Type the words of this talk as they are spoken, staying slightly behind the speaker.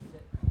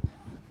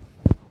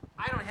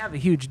have a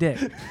huge dick.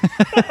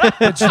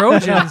 The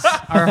Trojans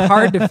are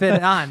hard to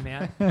fit on,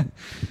 man.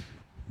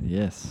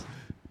 Yes.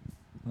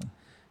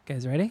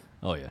 Guys, ready?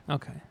 Oh, yeah.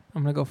 Okay.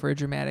 I'm going to go for a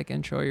dramatic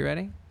intro. Are you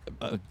ready?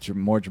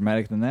 More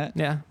dramatic than that?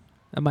 Yeah.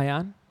 Am I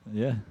on?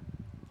 Yeah.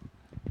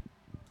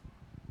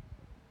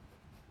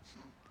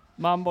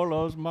 Mambo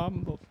los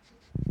mambo.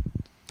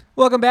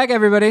 Welcome back,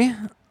 everybody.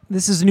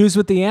 This is News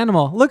with the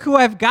Animal. Look who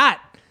I've got.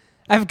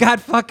 I've got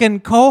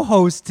fucking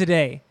co-host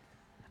today.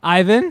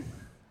 Ivan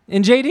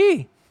and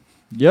JD.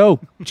 Yo.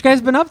 What you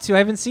guys been up to? I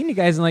haven't seen you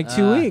guys in like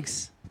 2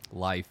 weeks.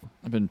 Life.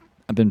 I've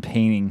been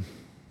painting.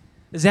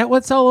 Is that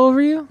what's all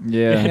over you?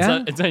 Yeah.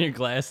 Yeah. It's on your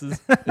glasses.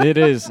 It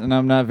is, and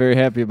I'm not very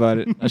happy about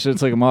it. I should have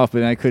took them off,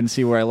 but I couldn't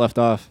see where I left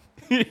off.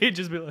 He'd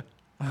just be like,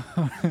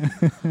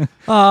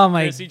 Oh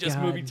my is he just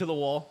God. moving to the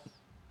wall?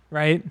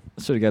 Right?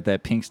 I should have got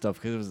that pink stuff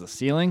because it was the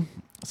ceiling.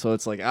 So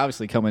it's like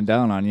obviously coming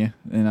down on you.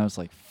 And I was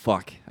like,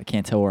 fuck, I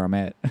can't tell where I'm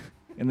at.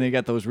 And then you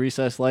got those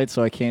recessed lights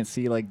so I can't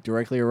see like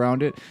directly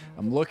around it.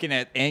 I'm looking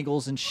at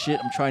angles and shit.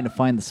 I'm trying to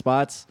find the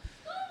spots.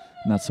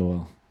 Not so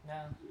well.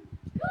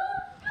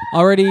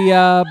 Already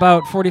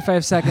about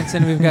 45 seconds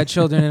in, we've got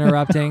children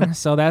interrupting,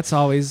 so that's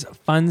always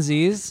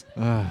funsies.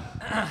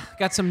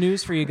 Got some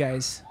news for you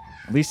guys.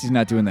 At least he's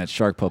not doing that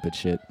shark puppet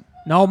shit.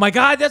 No, my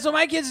God, that's what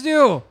my kids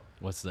do.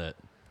 What's that?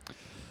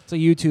 It's a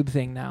YouTube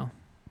thing now.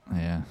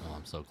 Yeah. Oh,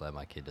 I'm so glad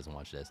my kid doesn't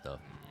watch that stuff.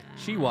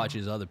 She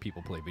watches other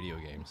people play video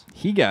games.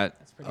 He got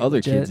pretty other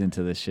legit. kids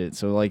into this shit.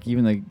 So like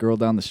even the girl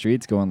down the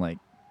street's going like,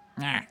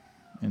 nah.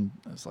 And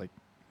I was like,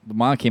 the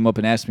mom came up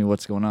and asked me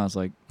what's going on. I was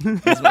like,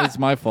 it's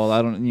my fault.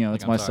 I don't,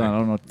 it's Like, my I'm son. sorry. I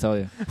don't know what to tell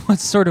you. What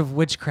sort of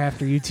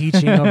witchcraft are you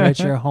teaching over at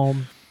your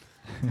home?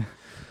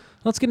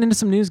 Let's get into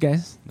some news,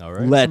 guys. All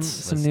right. Let's.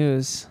 Some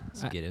news.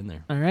 Let's get in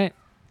there. All right.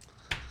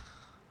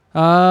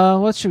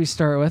 What should we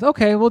start with?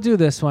 Okay, we'll do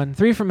this one.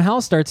 3 from Hell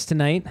starts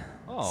tonight.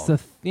 It's Oh. the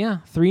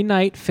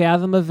 3-night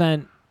Fathom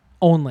event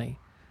only.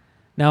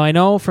 Now, I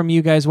know from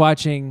you guys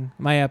watching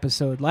my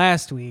episode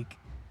last week,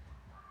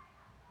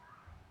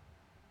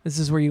 this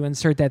is where you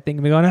insert that thing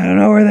and be going, I don't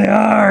know where they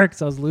are,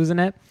 because I was losing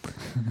it.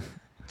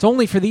 It's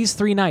only for these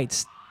 3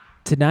 nights.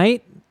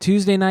 Tonight,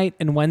 Tuesday night,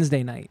 and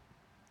Wednesday night.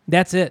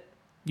 That's it.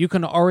 You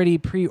can already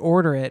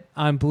pre-order it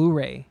on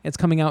Blu-ray. It's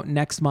coming out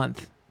next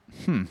month.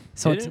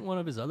 So Didn't it's one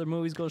of his other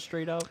movies go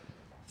straight out?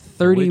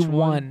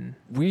 31.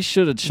 We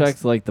should have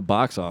checked like the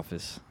box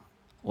office,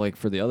 like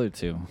for the other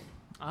two.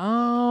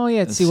 Oh,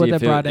 yeah. To And see what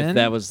if that brought if in.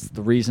 that was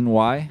the reason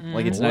why.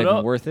 Like it's not What even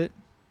up? worth it.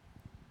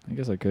 I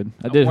guess I could.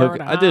 I A did word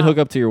hook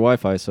up to your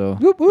Wi-Fi, so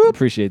Whoop, whoop.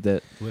 appreciate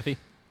that. Whiffy?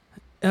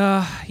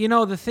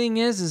 The thing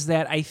is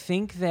that I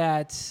think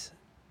that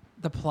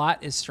the plot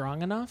is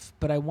strong enough,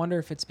 but I wonder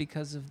if it's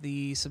because of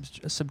the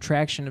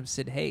subtraction of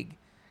Sid Haig.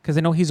 Because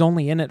I know he's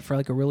only in it for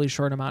like a really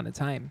short amount of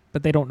time,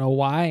 but they don't know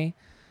why.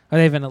 Or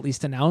they haven't at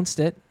least announced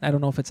it. I don't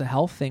know if it's a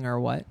health thing or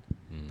what,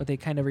 but they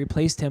kind of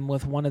replaced him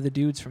with one of the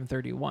dudes from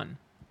 31.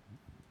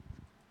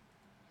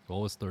 What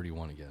was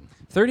 31 again?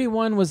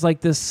 31 was like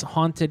this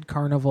haunted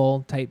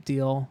carnival type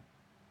deal.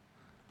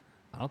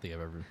 I don't think I've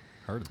ever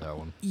heard of that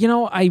one. You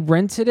know, I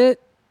rented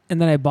it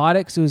and then I bought it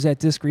because it was at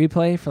Disc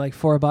Replay for like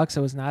 $4. I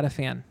was not a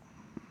fan.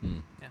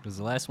 Because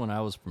the last one I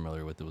was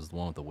familiar with, it was the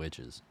one with the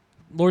witches.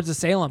 Lords of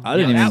Salem. I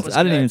didn't Yeah, even. that was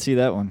I didn't good. even see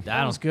that one.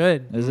 That was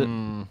good. Is it?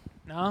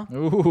 No?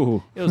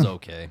 Ooh. It was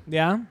okay.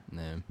 Yeah?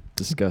 Nah.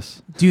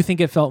 Discuss. Do you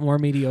think it felt more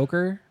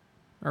mediocre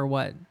or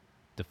what?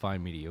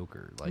 Define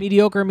mediocre. Like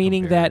Mediocre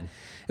meaning compared- that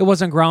it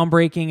wasn't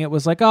groundbreaking. It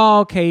was like, oh,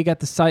 okay, you got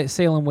the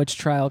Salem witch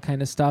trial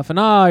kind of stuff, and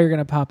oh, you're going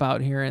to pop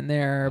out here and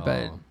there,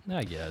 but Oh,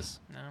 I guess.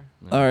 no.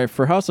 All right,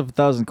 for House of a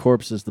Thousand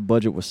Corpses, the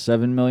budget was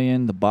 $7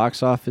 million. The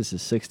box office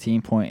is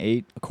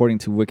 16.8, according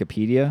to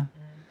Wikipedia.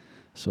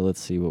 So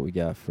let's see what we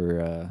got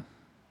for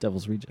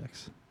Devil's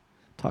Rejects.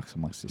 Talk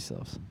amongst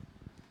yourselves.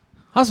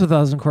 House of a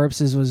Thousand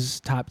Corpses was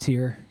top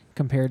tier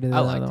compared to the I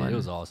other liked one. it. It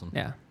was awesome.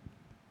 Yeah. It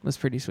was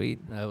pretty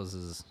sweet. That was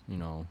his,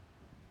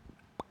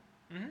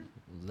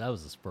 that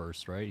was his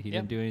first, right? He Yep.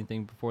 didn't do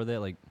anything before that?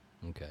 Like,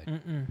 okay.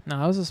 No,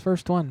 that was his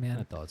first one, I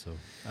man. thought so.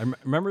 I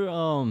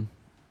remember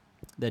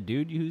that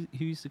dude who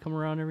used to come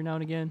around every now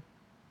and again?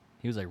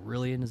 He was like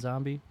really into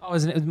zombie. Oh, it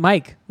was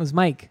Mike. It was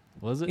Mike.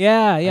 Was it?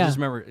 Yeah, I yeah. just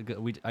remember,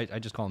 I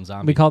just call him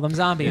zombie. We called him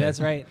Zombie. That's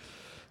right.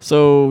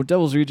 So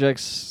Devil's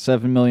Rejects,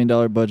 $7 million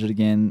budget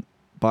again.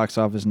 Box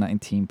office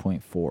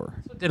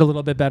 19.4. Did a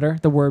little bit better.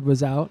 The word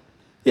was out.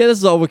 Yeah, this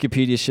is all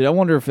Wikipedia shit. I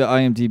wonder if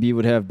IMDb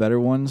would have better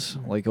ones,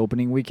 like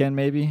opening weekend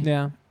maybe.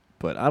 Yeah.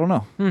 But I don't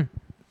know.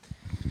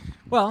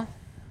 Well,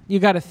 you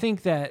got to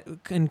think that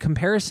in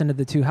comparison to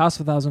the two, House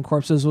of a Thousand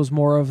Corpses was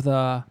more of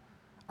the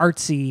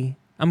artsy,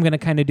 I'm going to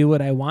kind of do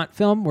what I want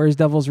film, whereas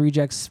Devil's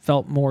Rejects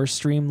felt more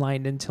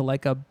streamlined into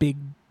like a big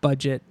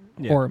budget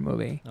horror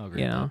movie. I'll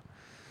agree You with know?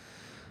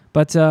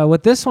 But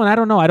with this one, I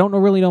don't know. I don't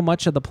really know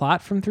much of the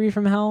plot from 3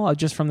 from Hell,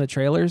 just from the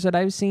trailers that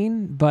I've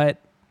seen. But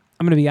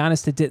I'm going to be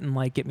honest, it didn't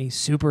like get me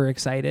super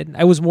excited.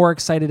 I was more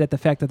excited at the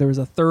fact that there was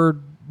a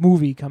third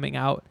movie coming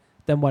out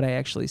than what I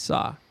actually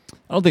saw.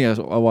 I don't think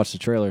I watched the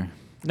trailer.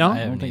 No? I I don't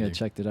haven't think I either.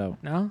 checked it out.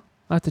 No?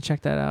 I'll have to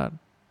check that out.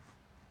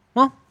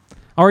 Well,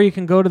 or you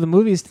can go to the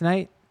movies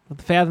tonight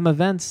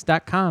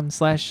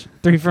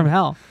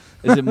fathomevents.com/3fromhell.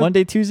 Is it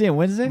Monday, Tuesday, and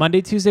Wednesday?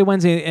 Monday, Tuesday,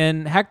 Wednesday.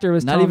 And Hector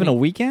was Not telling even me, a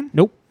weekend?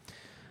 Nope.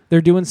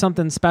 They're doing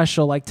something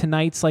special. Like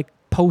tonight's like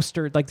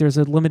poster. Like there's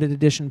a limited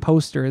edition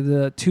poster.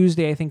 The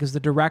Tuesday, I think, is the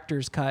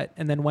director's cut.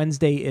 And then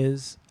Wednesday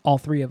is all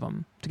three of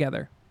them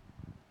together.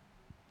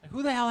 Like,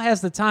 who the hell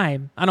has the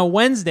time on a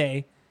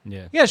Wednesday?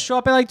 Yeah. You got to show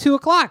up at like 2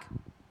 o'clock.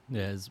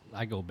 Yeah.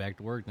 I go back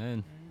to work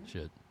then.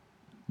 Shit.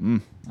 I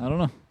don't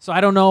know. So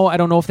I don't know. I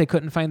don't know if they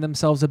couldn't find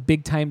themselves a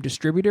big time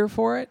distributor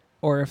for it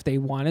or if they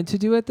wanted to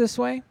do it this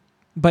way.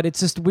 But it's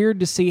just weird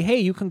to see, hey,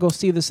 you can go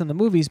see this in the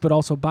movies, but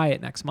also buy it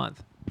next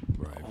month.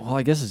 Right. Well,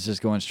 I guess it's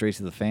just going straight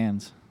to the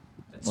fans.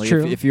 That's Like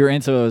true. If you're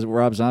into a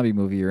Rob Zombie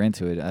movie, you're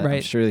into it. I'm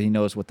Right. sure that he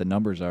knows what the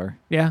numbers are.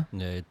 Yeah.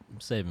 Yeah.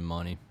 Saving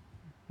money.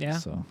 Yeah.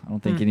 So I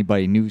don't think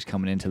anybody knew's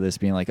coming into this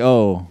being like,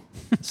 oh,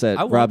 it's that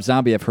I would- Rob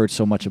Zombie I've heard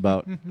so much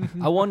about.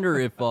 I wonder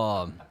if,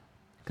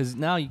 because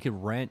now you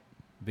can rent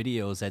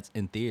videos that's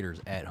in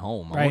theaters at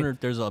home. I Right. wonder if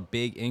there's a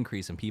big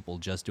increase in people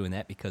just doing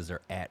that because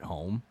they're at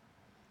home.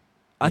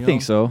 I You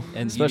think know? so,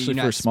 And especially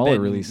you're for not smaller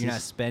spending- releases. You're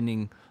not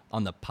spending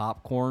on the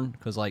popcorn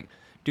because, like,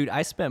 dude,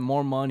 I spent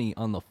more money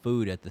on the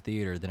food at the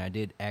theater than I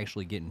did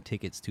actually getting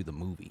tickets to the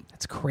movie.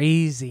 That's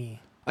crazy.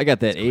 I got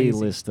that That's crazy.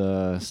 A-list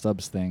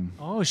Stubs thing.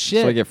 Oh,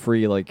 shit. So I get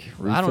free like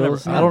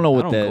refills. I don't know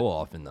what I don't that. go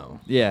often though.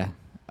 Yeah,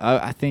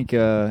 I think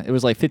it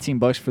was like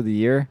 $15 for the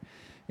year,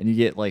 and you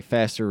get like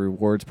faster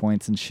rewards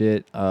points and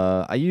shit.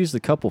 I used a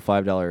couple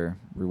 $5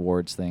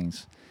 rewards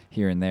things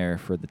here and there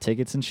for the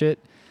tickets and shit.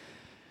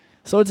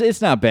 So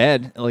it's not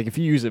bad. Like if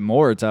you use it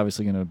more, it's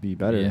obviously gonna be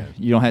better. Yeah.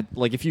 You don't have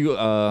like if you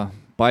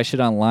buy shit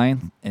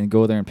online and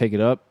go there and pick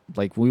it up.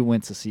 Like we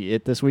went to see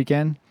it this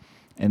weekend,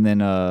 and then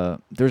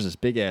there's this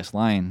big ass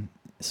line.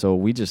 So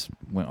we just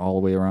went all the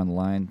way around the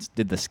line,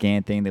 did the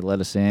scan thing. They let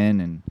us in,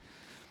 and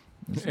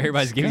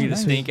Everybody's giving you the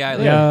stink eye.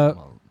 Yeah.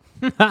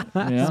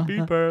 yeah.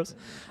 Speed pass.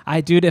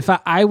 Dude, if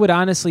I would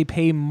honestly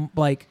pay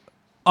like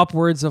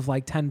upwards of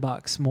like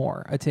 $10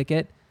 more a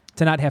ticket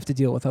to not have to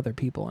deal with other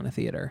people in a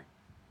theater.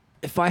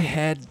 If I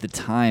had the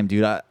time,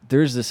 dude,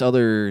 there's this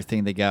other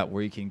thing they got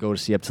where you can go to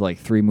see up to like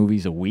 3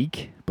 movies a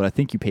week, but I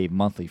think you pay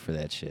monthly for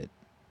that shit.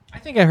 I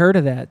think I heard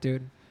of that,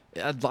 dude.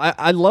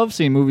 I love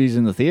seeing movies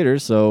in the theater,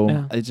 so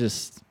Yeah. it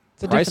just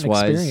It's a price different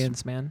wise,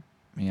 experience, man.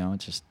 you know, it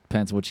just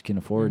depends what you can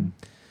afford. Mhm.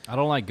 I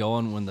don't like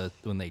going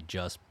when they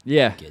just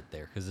Yeah, get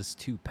there because it's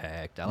too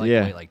packed. I like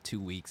Yeah. to wait like 2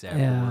 weeks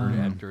afterward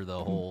Yeah. after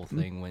the whole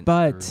thing went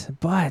But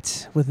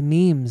through. with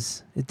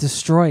memes, it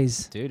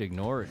destroys. Dude,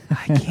 ignore it. I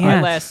I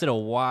can't. lasted a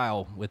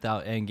while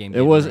without Endgame.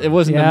 it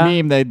wasn't Yeah.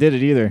 the meme that did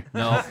it either.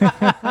 No,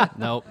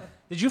 nope.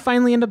 Did you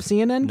finally end up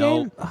seeing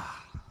Endgame?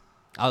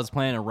 I was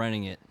planning on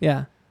renting it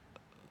Yeah.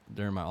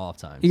 during my off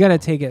time. You got to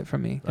take it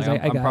from me because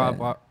Like, I got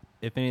it.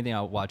 if anything,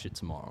 I'll watch it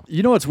tomorrow.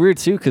 You know what's weird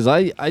too? Because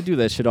I do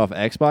that shit off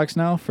Xbox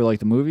now for like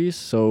the movies.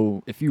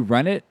 So if you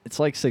rent it, it's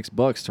like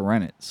 $6 to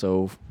rent it.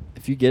 So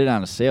if you get it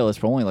on a sale, it's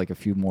for only like a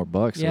few more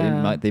bucks. So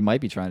Yeah. they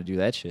might be trying to do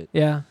that shit.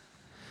 Yeah.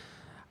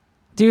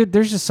 Dude,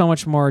 there's just so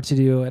much more to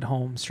do at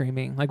home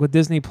streaming. Like with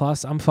Disney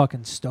Plus, I'm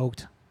fucking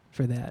stoked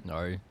for that.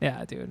 Sorry,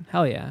 Yeah, dude.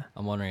 Hell yeah.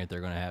 I'm wondering if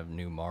they're gonna have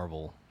new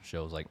Marvel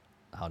shows like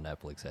how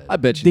Netflix has. I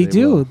bet you They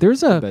do. will.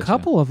 There's I a bet you.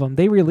 couple of them.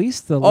 They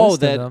released the Oh,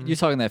 list that of them. you're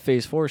talking that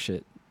Phase 4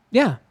 shit.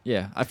 Yeah.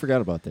 Yeah, I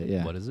forgot about that.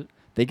 Yeah, What is it?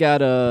 they got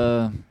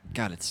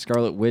God, it's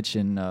Scarlet Witch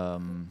and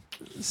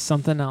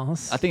Something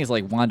else. I think it's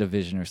like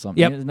WandaVision or something.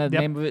 Yep, Isn't that yep, the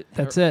name of it?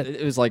 that's it.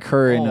 It was like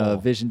her and Oh.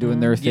 Vision doing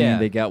their thing. Yeah.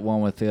 They got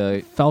one with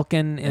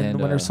Falcon and, and,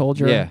 Winter uh,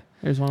 Soldier. yeah.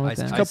 There's one I, with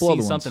them. I couple see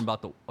other something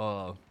ones. about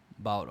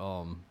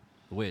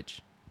the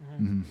witch.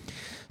 Mhm.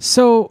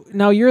 So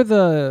now you're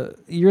the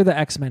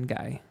X-Men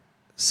guy.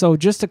 So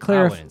just to I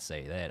clarify, wouldn't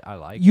say that. I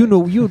like you it.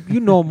 know you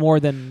know more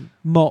than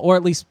or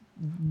at least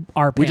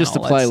our We panel, just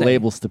apply let's say.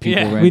 labels to people.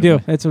 Yeah. randomly. We do.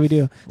 That's what we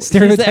do.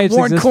 Stereotypes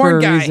Warren exist Corn for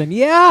a guy. reason.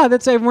 Yeah,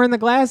 that's why I'm wearing the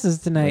glasses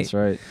tonight.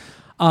 That's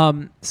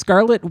right.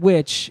 Scarlet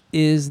Witch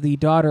is the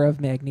daughter of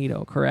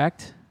Magneto,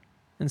 correct?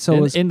 And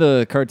so in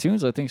the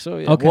cartoons, I think so.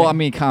 Yeah. Okay. Well, I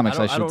mean comics,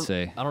 I, don't- should don't-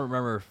 say, I don't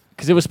remember.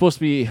 because it was supposed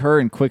to be her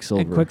and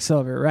Quicksilver, and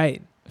Quicksilver,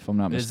 right? if I'm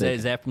not Is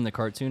mistaken. that from the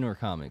cartoon or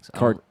comics? I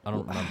don't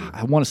remember.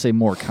 I want to say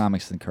more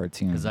comics than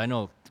cartoons. Because I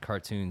know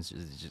cartoons,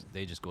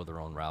 they just go their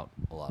own route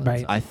a lot of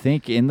Right. the time. I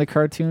think in the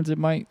cartoons it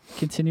might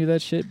continue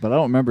that shit, but I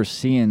don't remember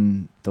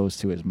seeing those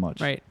two as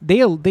much. Right.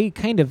 They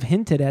kind of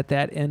hinted at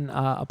that in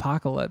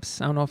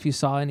Apocalypse. I don't know if you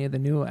saw any of the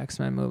new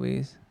X-Men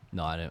movies.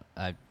 No, I didn't.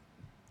 I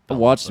I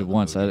watched it the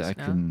once. I movies.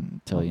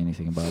 couldn't tell you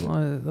anything about it.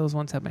 Well, those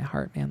ones have my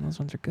heart, man. Those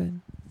ones are good.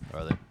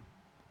 Are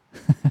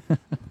they?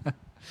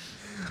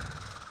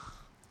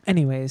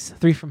 Anyways,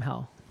 3 from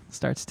Hell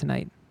starts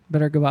tonight.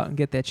 Better go out and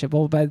get that shit.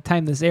 Well, by the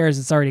time this airs,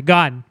 it's already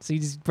gone. So you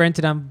just rent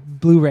it on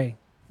Blu-ray.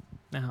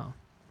 No.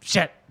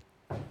 Shit.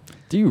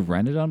 Do you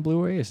rent it on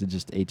Blu-ray or is it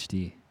just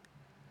HD?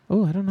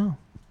 Oh, I don't know.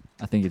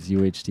 I think it's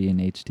UHD and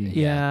HD.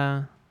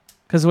 Yeah.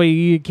 Because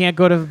you can't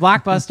go to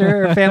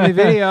Blockbuster or Family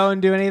Video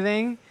and do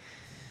anything.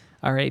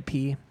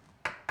 R.A.P.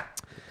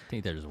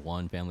 think there's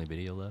one Family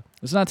Video left.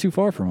 It's not too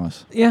far from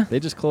us. Yeah. They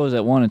just closed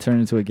at 1 and turned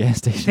it into a gas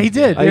station. They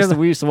did.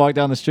 We used to walk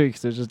down the street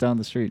because they're just down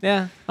the street.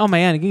 Yeah. Oh,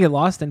 man. You can get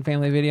lost in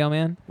Family Video,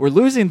 man. We're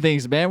losing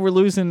things, man. We're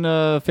losing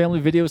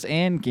Family Videos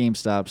and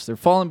GameStops. They're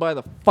falling by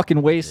the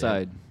fucking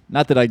wayside. Yeah.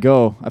 Not that I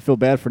go. I feel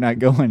bad for not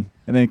going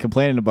and then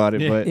complaining about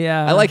it. But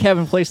yeah. I like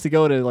having a place to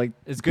go to like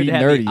it's good be to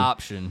have nerdy. the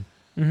option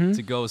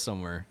to go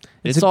somewhere.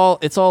 It's all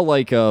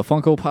like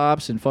Funko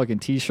Pops and fucking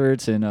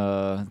T-shirts, and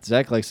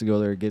Zach likes to go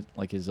there and get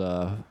like his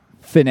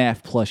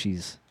FNAF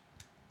plushies.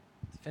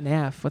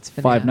 FNAF? What's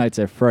FNAF? Five Nights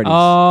at Freddy's.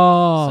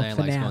 Oh, Saying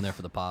likes going there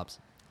for the pops.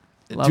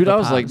 Love Dude, the I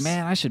was like, Pops.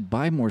 man, I should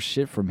buy more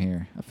shit from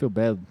here. I feel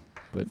bad,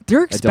 but They're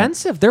I don't.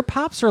 expensive. Their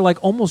pops are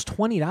like almost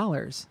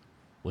 $20.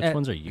 Which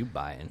ones are you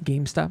buying?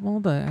 GameStop. Well,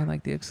 I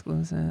like the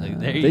exclusive. Like,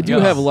 there you They do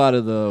go. have a lot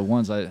of the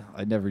ones I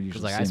never Because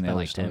usually like see I in the spent other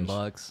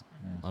like stores.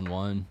 $10 on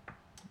one.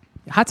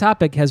 Hot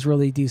Topic has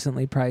really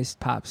decently priced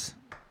pops.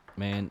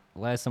 Man,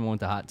 last time I went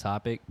to Hot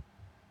Topic,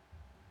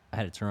 I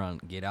had to turn on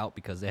Get Out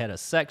because they had a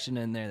section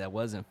in there that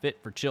wasn't fit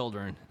for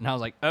children, and I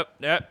was like, up,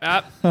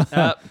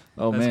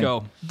 Oh, let's man.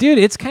 go. Dude,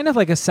 it's kind of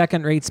like a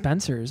second-rate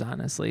Spencer's,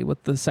 honestly,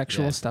 with the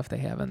sexual Yeah. stuff they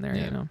have in there,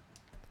 Yeah. you know.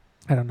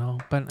 I don't know,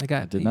 but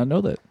I did not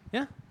know that.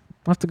 Yeah.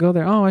 We'll have to go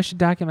there. Oh, I should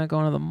document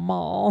going to the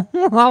mall.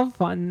 How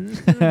fun.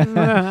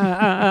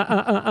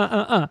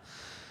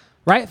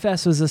 Riot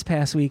Fest was this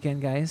past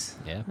weekend, guys.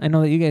 Yeah, I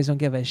know that you guys don't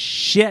give a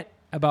shit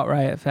about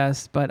Riot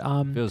Fest, but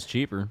feels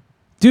cheaper.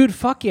 dude,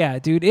 fuck yeah,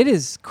 dude. It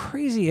is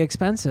crazy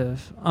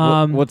expensive.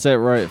 What's at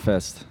Riot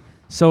Fest?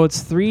 So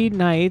it's 3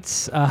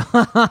 nights.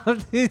 I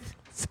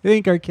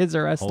think our kids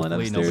are wrestling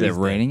Hopefully Is upstairs. it nobody's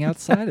raining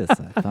outside? Is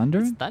that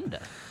thundering? Thunder.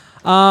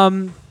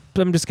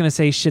 But I'm just gonna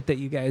say shit that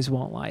you guys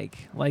won't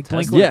like. Like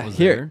Testament Blink Yeah, was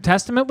here. there.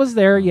 Testament was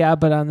there, yeah,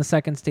 but on the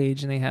second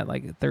stage, and they had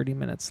like a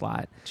 30-minute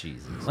slot.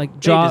 Jesus. Like They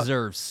Jaw,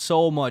 deserve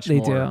so much they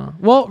more. do.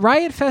 Well,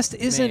 Riot Fest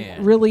isn't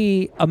Man.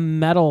 really a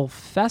metal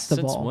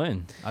festival. Since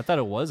when? I thought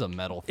it was a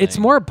metal thing. It's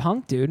more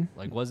punk, dude.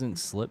 Like, wasn't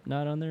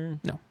Slipknot on there?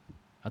 No.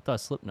 I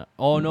thought Slipknot.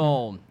 Oh,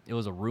 no. It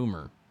was a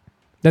rumor.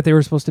 That they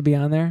were supposed to be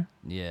on there.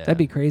 Yeah. That'd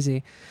be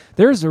crazy.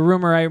 There's a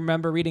rumor I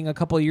remember reading a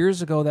couple of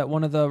years ago that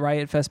one of the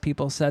Riot Fest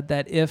people said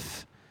that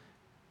if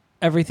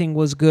everything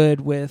was good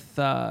with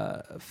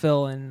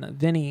Phil and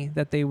Vinny,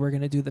 that they were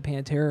going to do the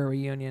Pantera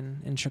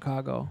reunion in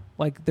Chicago.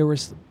 Like there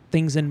was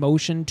things in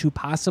motion to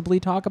possibly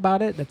talk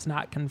about it. That's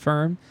not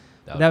confirmed.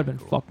 That would have been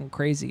cool. fucking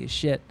crazy as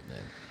shit. Yeah.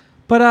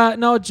 But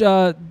no,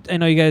 I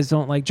know you guys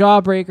don't like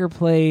Jawbreaker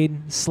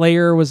played.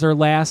 Slayer was their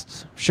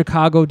last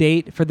Chicago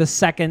date for the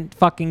second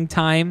fucking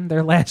time.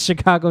 Their last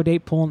Chicago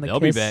date pulling the They'll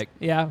be Kiss. back.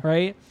 Yeah,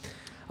 right?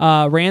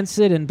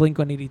 Rancid and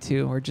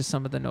Blink-182 are just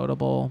some of the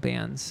notable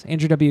bands.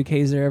 Andrew WK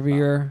is there every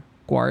year.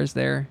 Guar's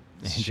there.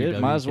 Shit,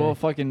 might as well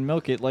fucking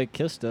milk it like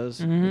Kiss does.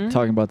 Mhm.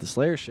 Talking about the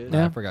Slayer shit.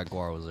 Yeah. I forgot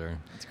Guar was there.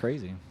 It's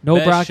crazy. No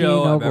Best Brocky,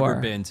 show no I've ever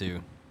Guar. been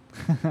to.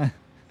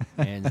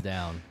 Hands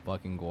down,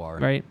 fucking Guar.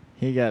 Right?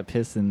 He got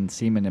piss and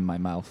semen in my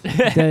mouth.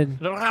 Did.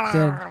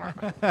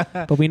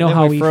 But we know Then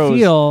how we we froze.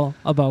 feel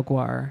about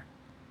Guar.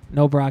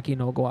 No Brocky,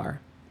 no Guar.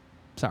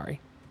 Sorry.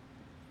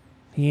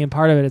 He ain't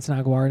part of it. It's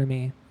not Guar to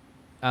me.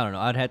 I don't know.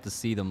 I'd have to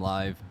see them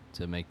live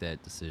to make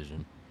that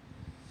decision.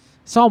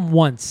 Saw him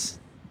once,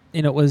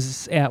 and it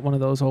was at one of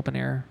those open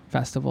air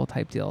festival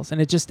type deals,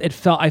 and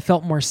I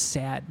felt more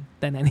sad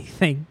than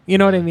anything. You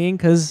know what I Yeah. mean?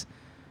 Because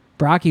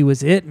Brocky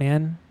was it,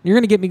 man. You're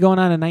gonna get me going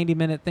on a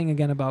 90-minute thing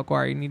again about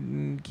Guar. You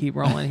need to keep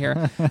rolling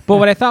here. But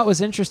what I thought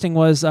was interesting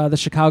was the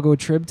Chicago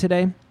Trib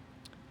today.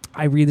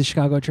 I read the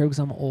Chicago Trib because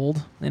I'm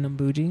old and I'm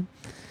bougie.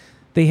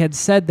 They had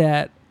said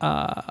that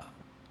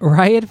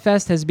Riot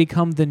Fest has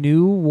become the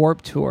new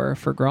Warped Tour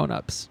for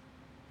grown-ups,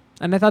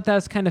 and I thought that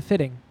was kind of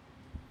fitting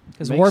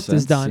because Makes Warped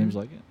is sense, done. Seems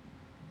like it.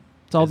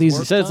 It's all Is these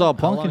Warped said it's done? all How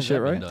punk long and has shit,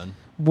 that been right? done?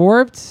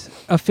 Warped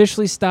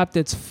officially stopped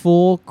its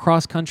full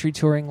cross-country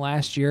touring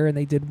last year, and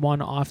they did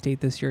one off date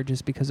this year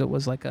just because it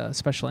was like a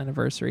special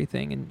anniversary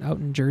thing out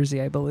in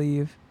Jersey, I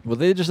believe. Well,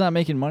 they just not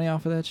making money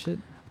off of that shit.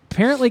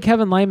 Apparently,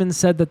 Kevin Lyman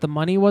said that the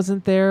money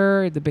wasn't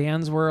there. The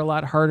bands were a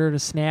lot harder to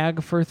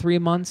snag for 3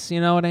 months. You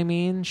know what I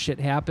mean?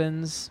 Shit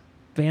happens.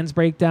 Bands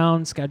break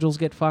down. Schedules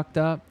get fucked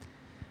up.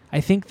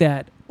 I think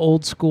that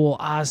old school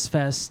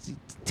Ozfest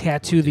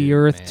Tattoo the Dude,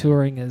 Earth man.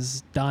 touring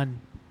is done.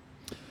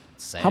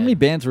 Sad. How many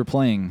bands were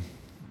playing,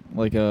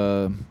 like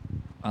on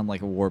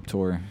like a Warped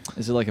Tour?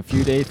 Is it like a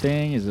few day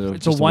thing? Is it?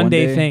 It's a just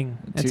one-day thing.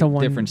 It's Two a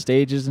one different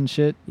stages and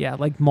shit. Yeah,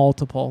 like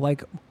multiple,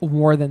 like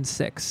more than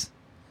 6.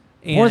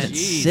 More And than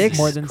Jeez. 6.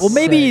 More than well,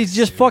 maybe you 6.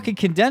 just dude. fucking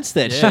condense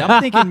that shit. Yeah.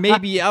 I'm thinking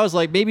maybe I was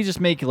like maybe just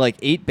make like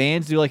 8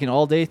 bands do like an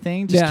all day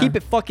thing. Just Yeah. keep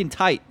it fucking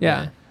tight.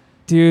 Yeah. Yeah.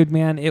 Dude,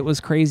 man, it was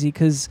crazy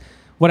because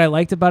what I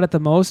liked about it the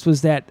most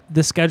was that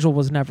the schedule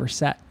was never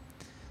set.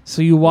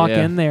 So you walk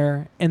Yeah. in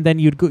there, and then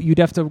you'd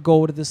have to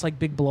go to this like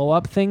big blow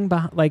up thing,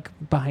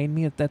 behind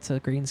me. That's a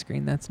green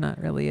screen. That's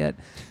not really it.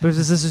 But it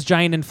was this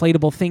giant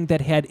inflatable thing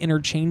that had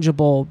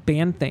interchangeable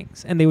band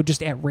things, and they would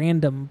just at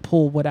random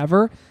pull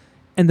whatever,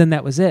 and then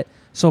that was it.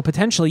 So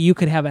potentially you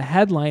could have a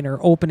headliner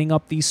opening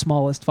up the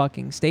smallest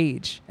fucking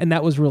stage, and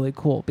that was really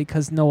cool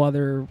because no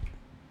other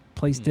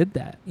place did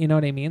that. You know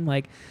what I mean?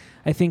 Like,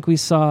 I think we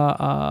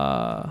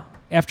saw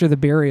after the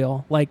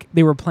burial, like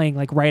they were playing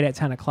like right at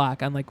 10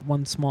 o'clock on like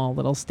one small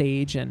little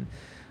stage, and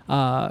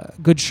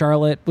Good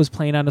Charlotte was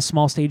playing on a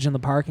small stage in the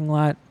parking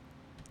lot.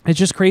 It's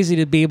just crazy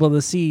to be able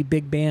to see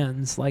big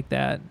bands like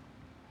that.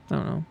 I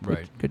don't know.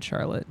 Right. Good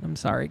Charlotte. I'm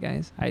sorry,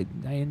 guys. I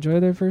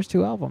enjoy their first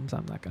 2 albums.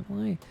 I'm not gonna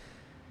lie.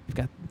 You've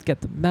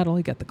got the metal,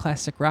 you got the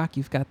classic rock,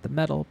 you've got the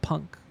metal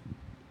punk.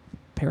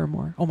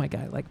 Paramore. Oh my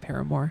God, I like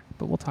Paramore,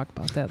 but we'll talk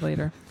about that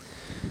later.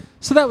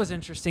 So that was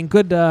interesting.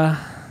 Good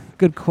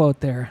quote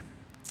there.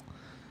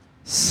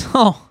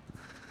 So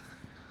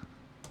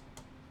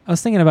I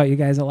was thinking about you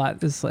guys a lot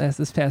this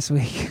past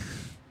week.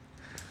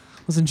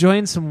 I was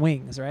enjoying some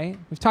wings, right?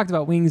 We've talked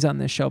about wings on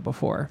this show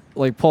before.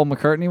 Like Paul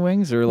McCartney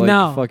wings or like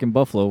No. fucking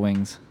buffalo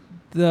wings?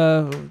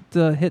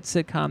 The hit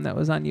sitcom that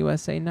was on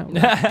USA Network.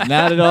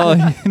 Not at all.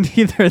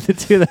 Neither of the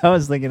two that I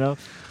was thinking of.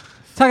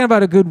 Talking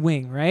about a good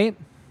wing, right?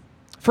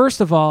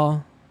 First of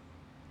all,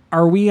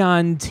 are we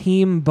on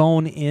team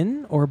bone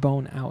in or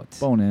bone out?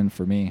 Bone in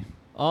for me.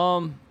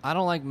 I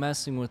don't like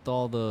messing with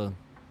all the,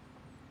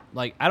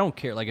 like, I don't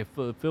care. Like, if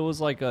it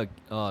was like a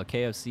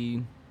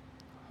KFC,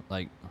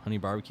 like honey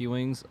barbecue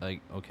wings,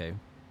 like, okay,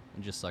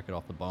 and just suck it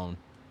off the bone.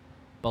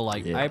 But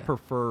like, Yeah. I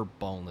prefer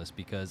boneless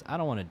because I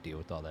don't want to deal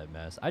with all that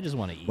mess. I just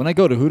want to eat. When I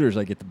go to Hooters,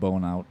 I get the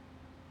bone out.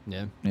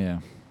 Yeah. Yeah.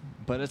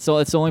 But it's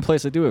the only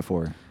place I do it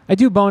for. I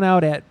do bone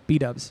out at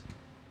B-dubs.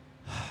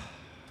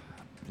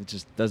 It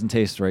just doesn't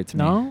taste right to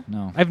No? me.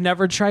 No. I've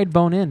never tried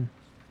bone in.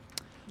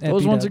 at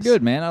Those ones are B-dubs.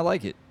 good, man. I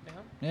like it.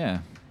 Yeah.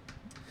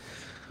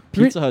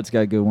 Re- Pizza Hut's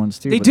got good ones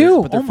too. They but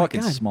do. But they're Oh my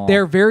fucking God. small.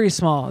 They're very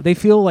small. They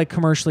feel like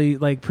commercially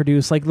like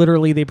produced. Like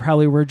literally, they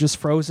probably were just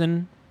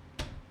frozen.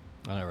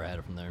 I never had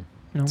it from there.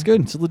 You know? It's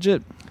good. It's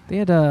legit. They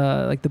had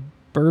like the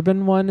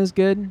bourbon one is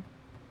good.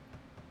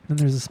 Then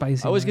there's a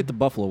spicy. I always one. get the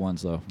buffalo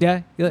ones though.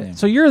 Yeah. Yeah.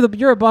 So you're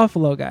a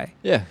Buffalo guy.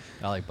 Yeah.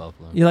 I like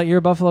buffalo. You're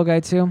a Buffalo guy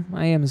too.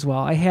 I am as well.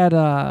 I had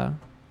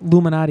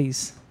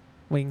Illuminati's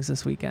wings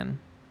this weekend.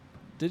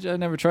 Did you? I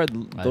never tried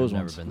those I've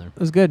never ones. been there. It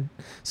was good.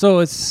 So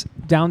it's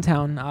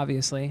downtown,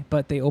 obviously,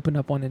 but they opened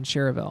up one in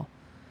Cherville.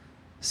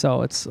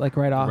 So it's like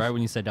right off. Right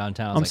when you said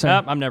downtown, I I'm was sorry.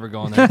 like, I'm never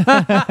going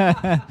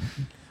there.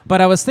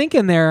 But I was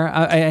thinking there,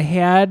 I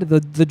had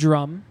the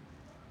drum,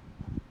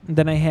 and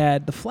then I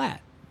had the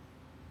flat.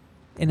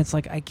 And it's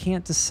like I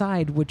can't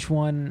decide which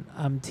one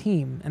I'm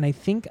team. And I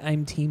think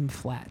I'm team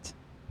flat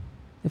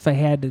if I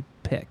had to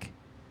pick.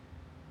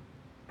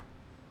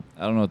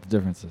 I don't know what the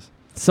difference is.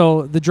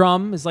 So the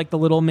drum is like the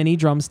little mini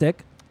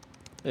drumstick.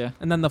 Yeah.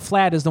 And then the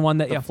flat is the one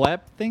that The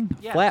flap thing?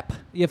 Yeah. Flap.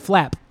 you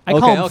flap. I Okay,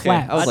 call them okay.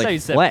 flaps. I was I like, thought you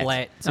said flat.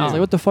 flat. I was like,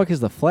 what the fuck is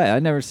the flat?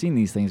 I'd never seen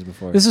these things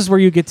before. This is where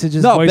you get to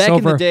just no, voice back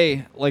over. in the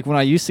day, like when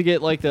I used to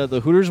get like the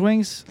Hooters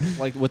wings,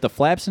 like with the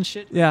flaps and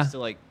shit. Yeah. I used to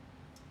like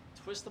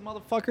twist the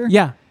motherfucker.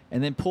 Yeah.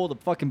 And then pull the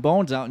fucking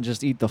bones out and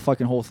just eat the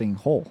fucking whole thing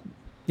whole.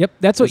 Yep.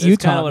 That's what That's you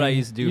kind taught of what me. I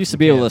used to do. You used to from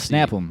be able to KFC.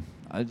 snap them.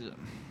 That's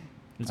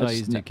I what I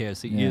used to do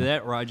just KFC. yeah. Either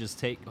that or I just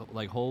take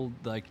like hold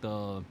like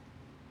the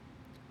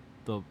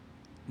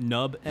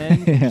nub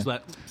end Yeah. just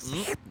like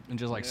and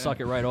just like suck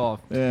it right off.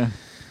 Yeah.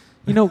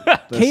 You know,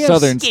 The KFC,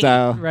 Southern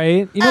style.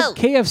 right? You know,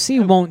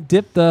 KFC won't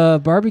dip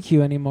the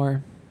barbecue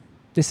anymore.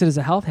 They said it's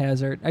a health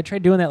hazard. I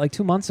tried doing that like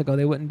 2 months ago.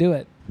 They wouldn't do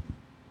it.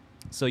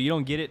 So you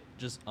don't get it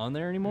just on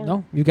there anymore?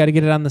 No, you got to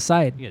get it on the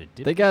side. You gotta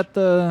dip They the got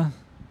the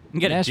you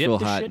gotta Nashville dip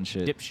the hot shit? and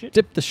shit. Dip shit?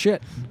 dip the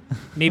shit.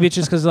 Maybe it's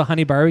just because of the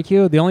honey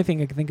barbecue. The only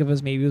thing I can think of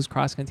is maybe it was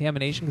cross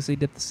contamination because they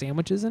dipped the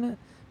sandwiches in it.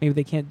 Maybe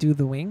they can't do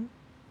the wing.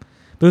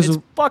 But It's it was,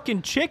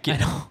 fucking chicken.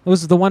 it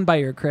was the one by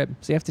your crib,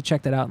 so you have to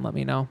check that out and let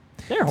me know.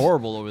 They're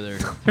horrible over there.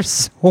 They're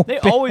so They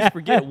bad. always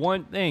forget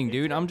one thing,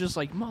 dude. I'm just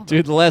like,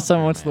 Dude, the last time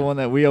I went to the man. one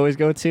that we always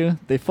go to,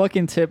 they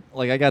fucking tip.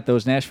 Like I got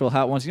those Nashville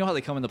hot ones. You know how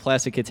they come in the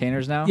plastic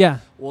containers now? Yeah.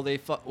 Well,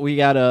 we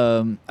got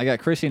I got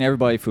Chrissy and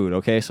everybody food.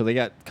 Okay, so they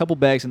got a couple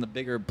bags in the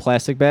bigger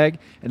plastic bag,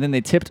 and then they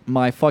tipped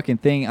my fucking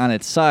thing on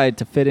its side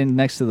to fit in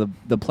next to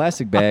the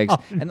plastic bags,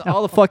 and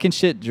all the fucking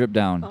shit dripped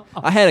down.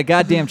 I had a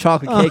goddamn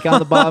chocolate cake on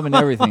the bottom and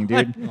everything,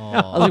 dude.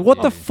 I was like,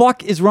 what the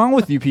fuck is wrong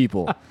with you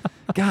people?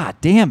 God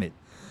damn it.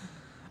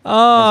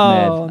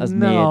 Oh, I was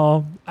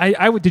no.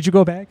 I would. Did you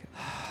go back?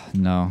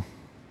 No.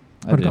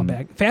 I would have gone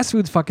back. Fast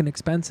food's fucking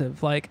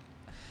expensive. Like,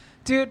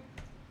 dude,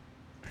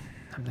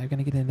 I'm not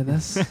gonna get into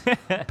this.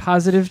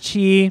 Positive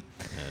chi.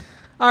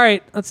 All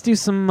right, let's do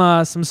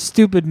some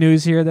stupid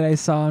news here that I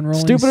saw on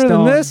Rolling Stupider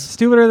Stone. than this?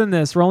 Stupider than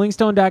this.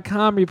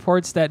 RollingStone.com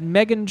reports that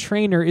Meghan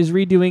Trainor is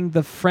redoing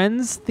the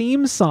Friends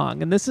theme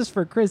song, and this is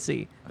for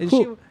Chrissy.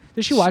 Who?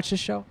 Does she watch this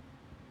show?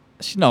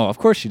 No, of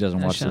course she doesn't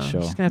watch No, this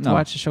show. She's gonna have to No.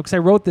 watch the show because I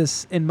wrote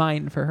this in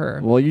mind for her.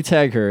 Well, you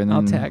tag her, and then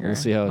I'll tag her. we'll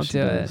see how I'll she do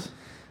does. it.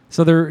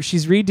 So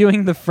she's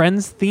redoing the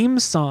Friends theme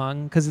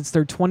song because it's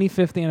their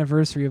 25th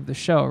anniversary of the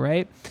show,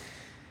 right?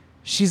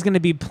 She's going to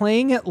be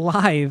playing it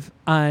live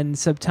on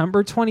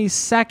September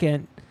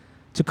 22nd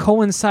to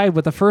coincide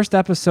with the first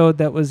episode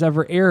that was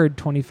ever aired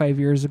 25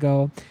 years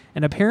ago.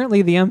 And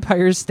apparently the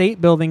Empire State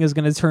Building is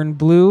going to turn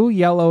blue,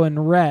 yellow,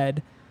 and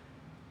red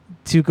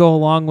to go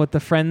along with the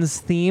Friends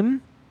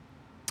theme.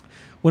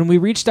 When we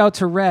reached out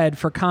to Red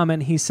for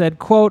comment, he said,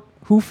 quote,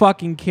 Who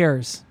fucking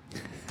cares?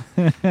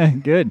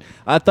 Good.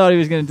 I thought he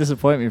was going to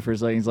disappoint me for a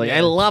second. He's like, I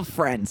love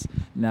Friends.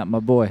 Not my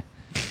boy.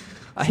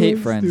 I hate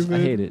Friends. I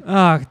hate it.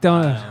 Oh,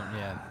 don't.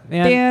 Yeah.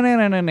 Man,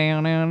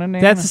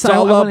 That's That's it's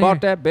all I wanna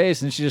about hear. that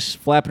bass, and she's just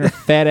flapping her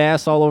fat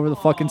ass all over the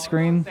fucking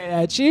screen.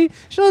 She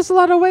lost a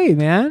lot of weight,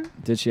 man.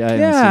 Did she? I haven't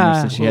seen Yeah.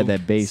 her since she had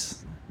that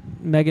bass.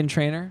 Megan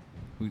Trainor.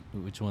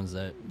 Which one's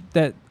that?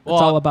 That Well,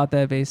 it's all about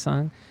that bass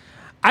song.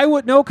 I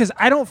would know because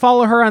I don't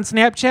follow her on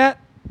Snapchat.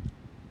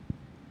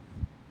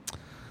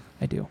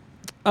 I do.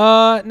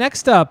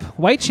 Next up,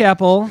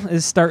 Whitechapel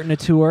is starting a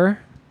tour.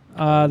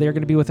 They're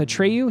going to be with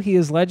Atreyu. He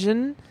is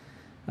Legend.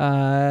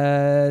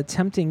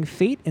 Tempting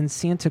Fate in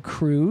Santa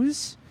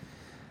Cruz.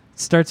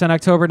 Starts on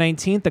October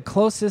 19th. The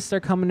closest they're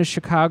coming to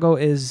Chicago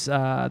is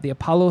the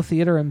Apollo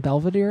Theater in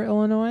Belvedere,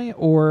 Illinois,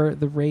 or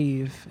the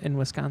Rave in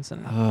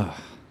Wisconsin. Ugh,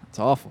 it's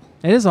awful.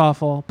 It is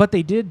awful, but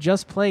they did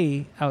just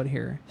play out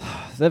here.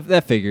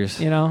 That figures.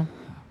 You know?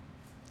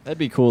 That'd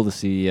be cool to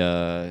see.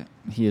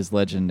 He is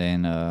Legend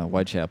and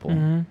Whitechapel.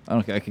 Mhm.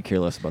 I could care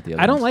less about the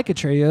other. I don't ones. like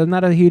Atreyu. I'm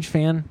not a huge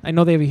fan. I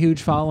know they have a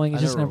huge following. It I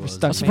just never never was.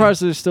 stuck I'm me.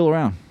 surprised they're still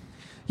around.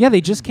 Yeah,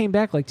 they just came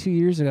back like 2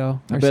 years ago.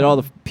 I or bet all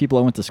the something. people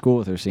I went to school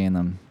with are seeing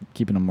them,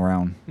 keeping them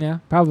around. Yeah,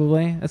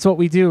 probably. That's what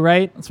we do,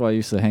 right? That's why I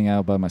used to hang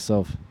out by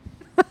myself.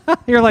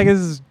 You're like, this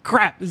is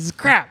crap. This is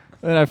crap.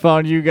 And I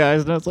found you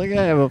guys, and I was like,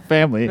 I have a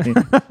family.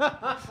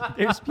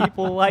 There's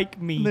people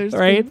like me. There's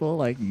Right? people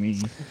like me.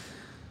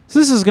 So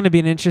this is going to be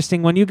an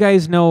interesting one. You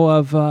guys know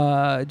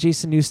of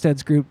Jason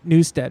Newsted's group,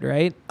 Newsted,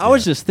 right? I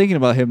was just thinking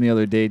about him the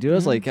other day, dude. I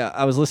was Mhm. like,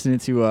 I was listening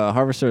to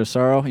Harvester of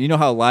Sorrow. You know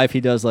how live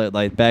he does like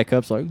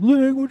backups, like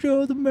 "Language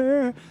of the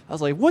Mare." I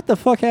was like, what the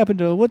fuck happened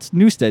to what's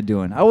Newsted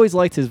doing? I always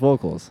liked his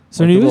vocals.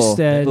 So Like the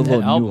Newsted- the That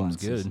little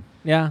album's nuances. good.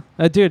 Yeah.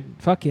 Dude,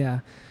 fuck yeah.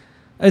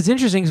 It's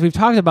interesting because we've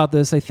talked about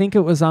this. I think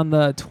it was on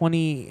the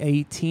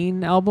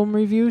 2018 album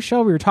review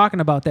show. We were talking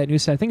about that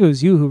Newsted. I think it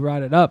was you who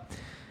brought it up.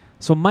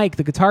 So Mike,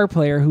 the guitar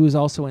player who is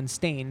also in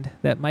Stained,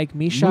 that Mike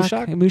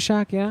Mushak,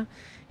 Mushak? yeah.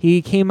 He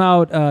came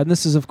out, and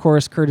this is, of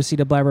course, courtesy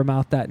to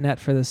blabbermouth.net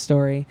for this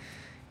story.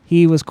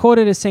 He was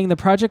quoted as saying the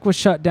project was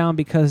shut down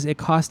because it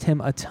cost him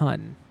a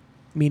ton,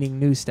 meaning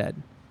Newsted.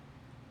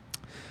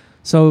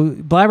 So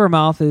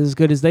Blabbermouth, as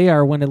good as they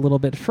are, went a little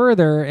bit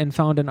further and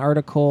found an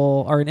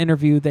article or an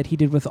interview that he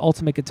did with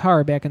Ultimate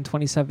Guitar back in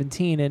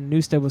 2017, and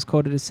Newsted was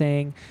quoted as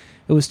saying,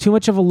 it was too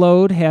much of a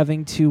load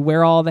having to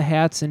wear all the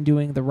hats and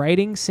doing the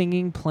writing,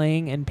 singing,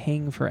 playing, and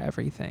paying for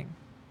everything.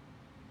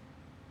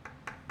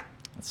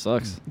 That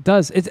sucks. It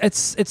does.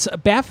 It's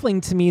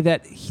baffling to me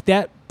that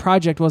that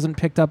project wasn't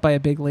picked up by a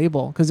big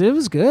label because it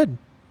was good.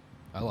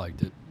 I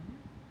liked it.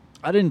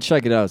 I didn't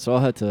check it out, so I'll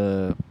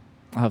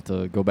have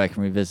to go back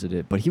and revisit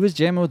it. But he was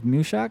jamming with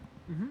Mushak.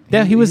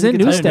 Yeah, he was he's a in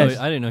guitar- Newsted.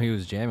 I didn't know he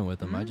was jamming with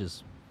them. I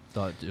just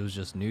thought it was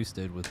just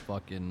Newsted with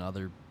fucking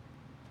other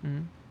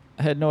Mhm.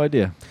 I had no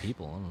idea.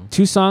 people. I don't know.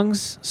 2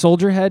 songs,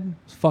 Soldier Head,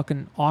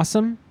 fucking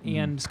awesome,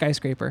 and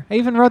Skyscraper. I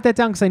even wrote that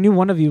down because I knew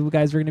one of you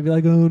guys were going to be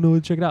like, oh, no,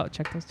 check it out.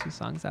 Check those 2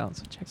 songs out.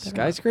 So check that out.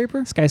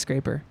 Skyscraper?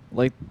 Skyscraper.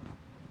 Like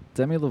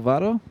Demi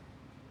Lovato?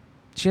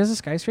 She has a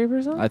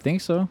Skyscraper song? I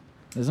think so.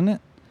 Isn't it?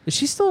 Is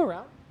she still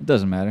around? It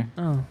doesn't matter.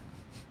 Oh.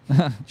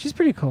 She's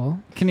pretty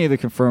cool. Can neither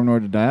confirm nor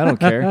deny. I don't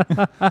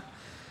care.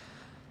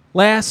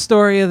 Last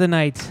story of the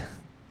night.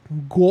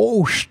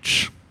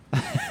 Ghosts.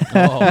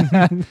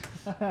 Oh,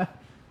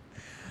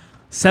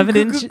 7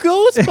 inches.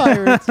 Ghost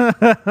Pirates.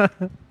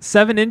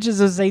 7 inches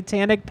of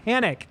Satanic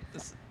Panic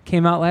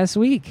came out last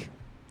week.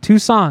 2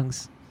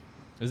 songs.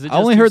 is it I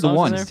only just two heard the songs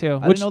one. in there? Too.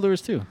 I Which didn't know there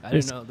was 2. I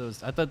didn't know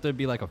those. I thought there'd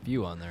be like a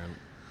few on there.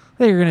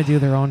 they're gonna do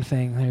their own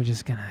thing. They're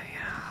just gonna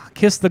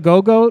Kiss the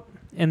Go-Goat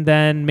and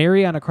then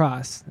Mary on a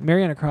Cross.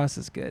 Mary on a Cross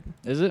is good.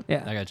 Is it?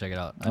 Yeah. I gotta check it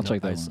out. I'll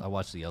check that one. I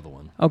watched the other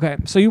one. Okay.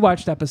 So you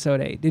watched episode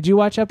 8. Did you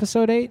watch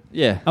episode 8?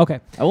 Yeah. Okay.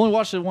 I only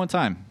watched it one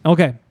time.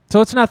 Okay. So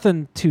it's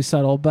nothing too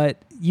subtle,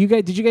 but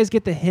did you guys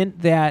get the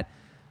hint that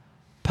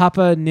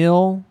Papa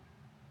Nil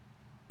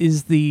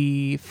is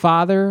the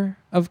father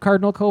of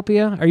Cardinal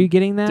Copia? Are you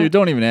getting that? Dude,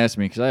 don't even ask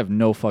me because I have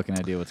no fucking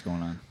idea what's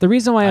going on. The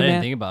reason why I I'm didn't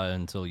at, think about it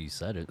until you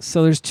said it.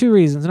 so there's 2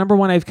 reasons. Number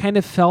one, I've kind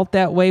of felt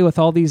that way with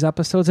all these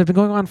episodes. They've been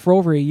going on for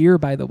over a year,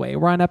 by the way.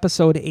 We're on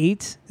episode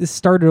 8. This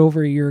started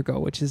over a year ago,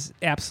 which is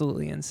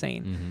absolutely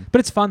insane. Mm-hmm. But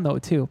it's fun though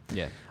too.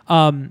 Yeah.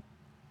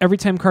 Every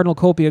time Cardinal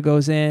Copia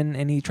goes in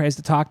and he tries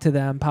to talk to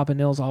them, Papa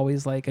Nil's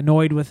always like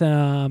annoyed with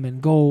them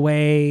and go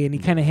away, and he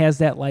kind of has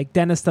that like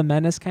Dennis the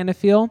Menace kind of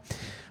feel.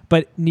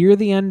 But near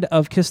the end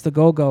of Kiss the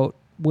Go-Goat,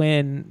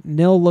 when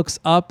Nil looks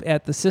up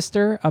at the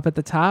sister up at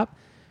the top,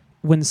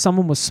 when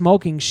someone was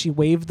smoking, she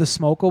waved the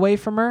smoke away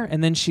from her,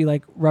 and then she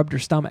like rubbed her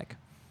stomach.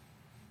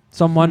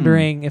 So I'm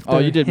wondering if Oh,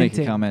 they're you did make a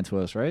hinting- comment to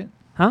us, right?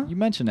 huh? You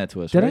mentioned that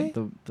to us, Did right?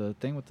 I? The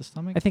thing with the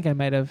stomach? I think I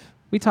might have.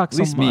 We talked At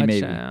so least me, much.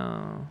 maybe.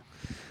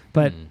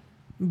 But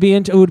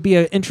Mm. it would be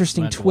an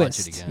interesting Might have to watch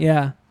it twist. again.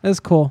 Yeah, that's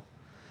cool.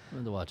 I'm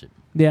going to watch it.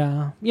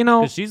 Yeah, you know.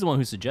 Because she's the one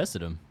who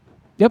suggested him.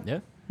 Yep. Yeah.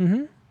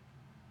 hmm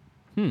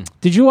Hmm.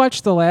 Did you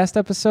watch the last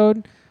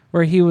episode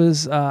where he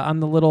was on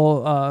the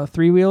little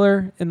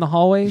three-wheeler in the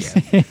hallways.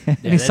 Yeah, And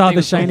he that saw thing the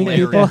was shining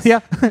hilarious.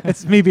 people.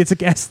 Yeah, maybe it's a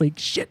gas leak.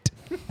 Shit.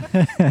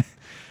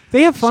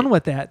 They have fun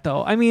with that,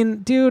 though. I mean,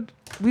 dude,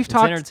 we've It's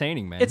talked.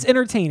 entertaining, man. It's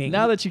entertaining.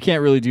 Now that you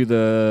can't really do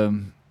the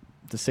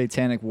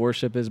satanic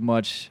worship as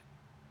much,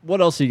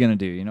 what else are you gonna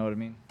do? You know what I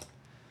mean?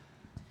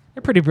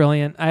 They're pretty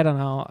brilliant. I don't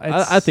know.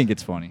 I think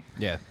it's funny.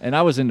 yeah. And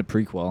I was into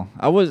Prequel.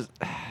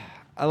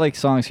 I like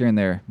songs here and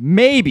there.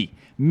 Maybe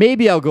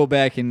I'll go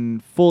back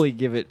and fully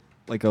give it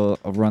like a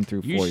run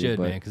through You for you. should,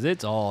 But man, because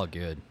it's all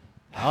good.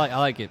 I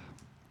like it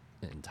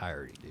in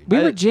entirety, dude. we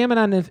I- were jamming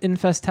on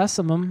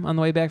Infestissimum on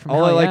the way back from all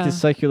Hell I like Yeah. is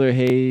Secular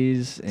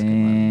Haze a good one.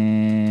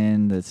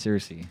 and the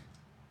Circe.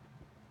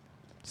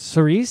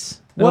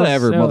 Cerise?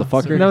 Whatever,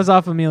 motherfucker. That was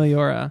off of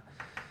Meliora.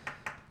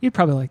 You'd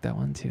probably like that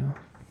one, too. You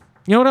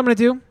know what I'm going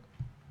to do?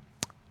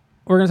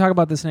 We're going to talk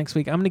about this next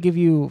week. I'm going to give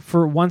you,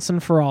 for once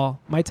and for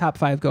all, my top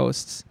 5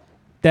 ghosts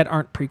that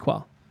aren't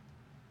prequel.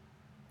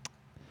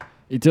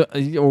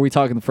 Are we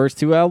talking the first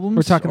 2 albums?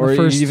 We're talking the or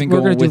first- Are you even we're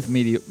going gonna with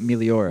do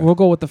Meliora? We'll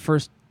go with the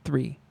first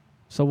 3.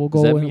 So we'll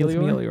go that in with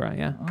Meliora? Meliora,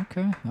 yeah.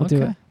 Okay. We'll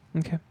do it.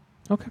 Okay.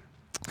 Okay.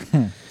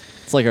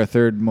 It's like our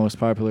third most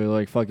popular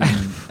like fucking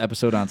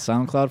episode on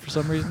SoundCloud for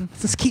some reason.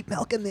 Just keep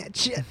milking that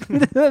shit.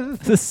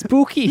 It's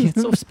spooky.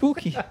 It's so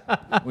spooky.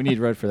 We need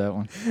Red for that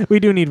one. We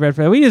do need red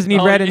for that. We just need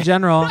Oh, red in yeah.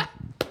 general.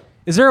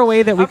 Is there a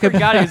way that we I could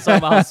forgot he was talking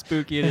about how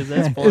spooky it is.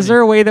 That's funny. Is there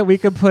a way that we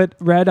could put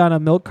red on a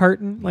milk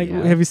carton? Like,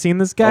 Yeah. have you seen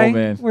this guy? Oh,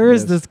 man. Where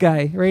is Yes. this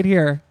guy? Right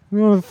here. I don't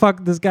know who the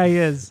fuck this guy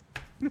is.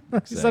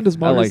 He's on his I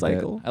like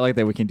motorcycle. that. I like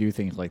that we can do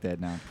things like that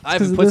now. I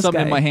 'cause haven't of put this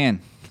something in guy. my hand.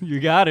 You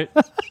got it.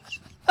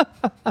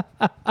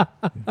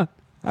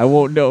 I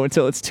won't know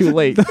until it's too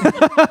late. That's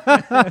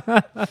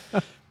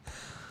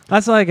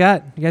all I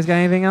got. You guys got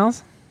anything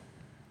else?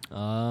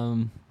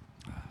 I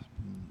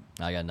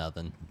got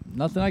nothing.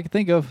 Nothing I can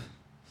think of.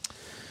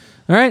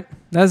 All right.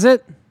 That's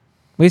it.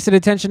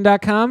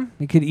 WastedAttention.com.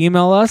 You could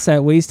email us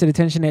at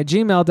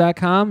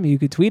wastedattention@gmail.com. You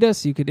could tweet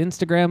us. You could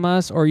Instagram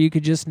us. Or you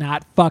could just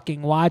not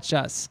fucking watch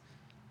us.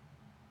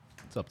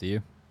 It's up to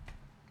you.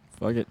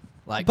 Fuck it.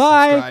 Like,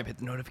 Bye. subscribe, hit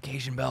the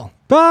notification bell.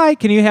 Bye.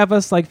 Can you have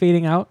us like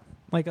fading out?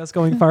 Like us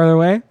going farther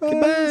away?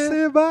 Goodbye.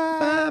 Say bye.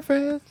 Bye,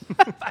 friends.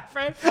 Bye,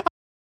 friend.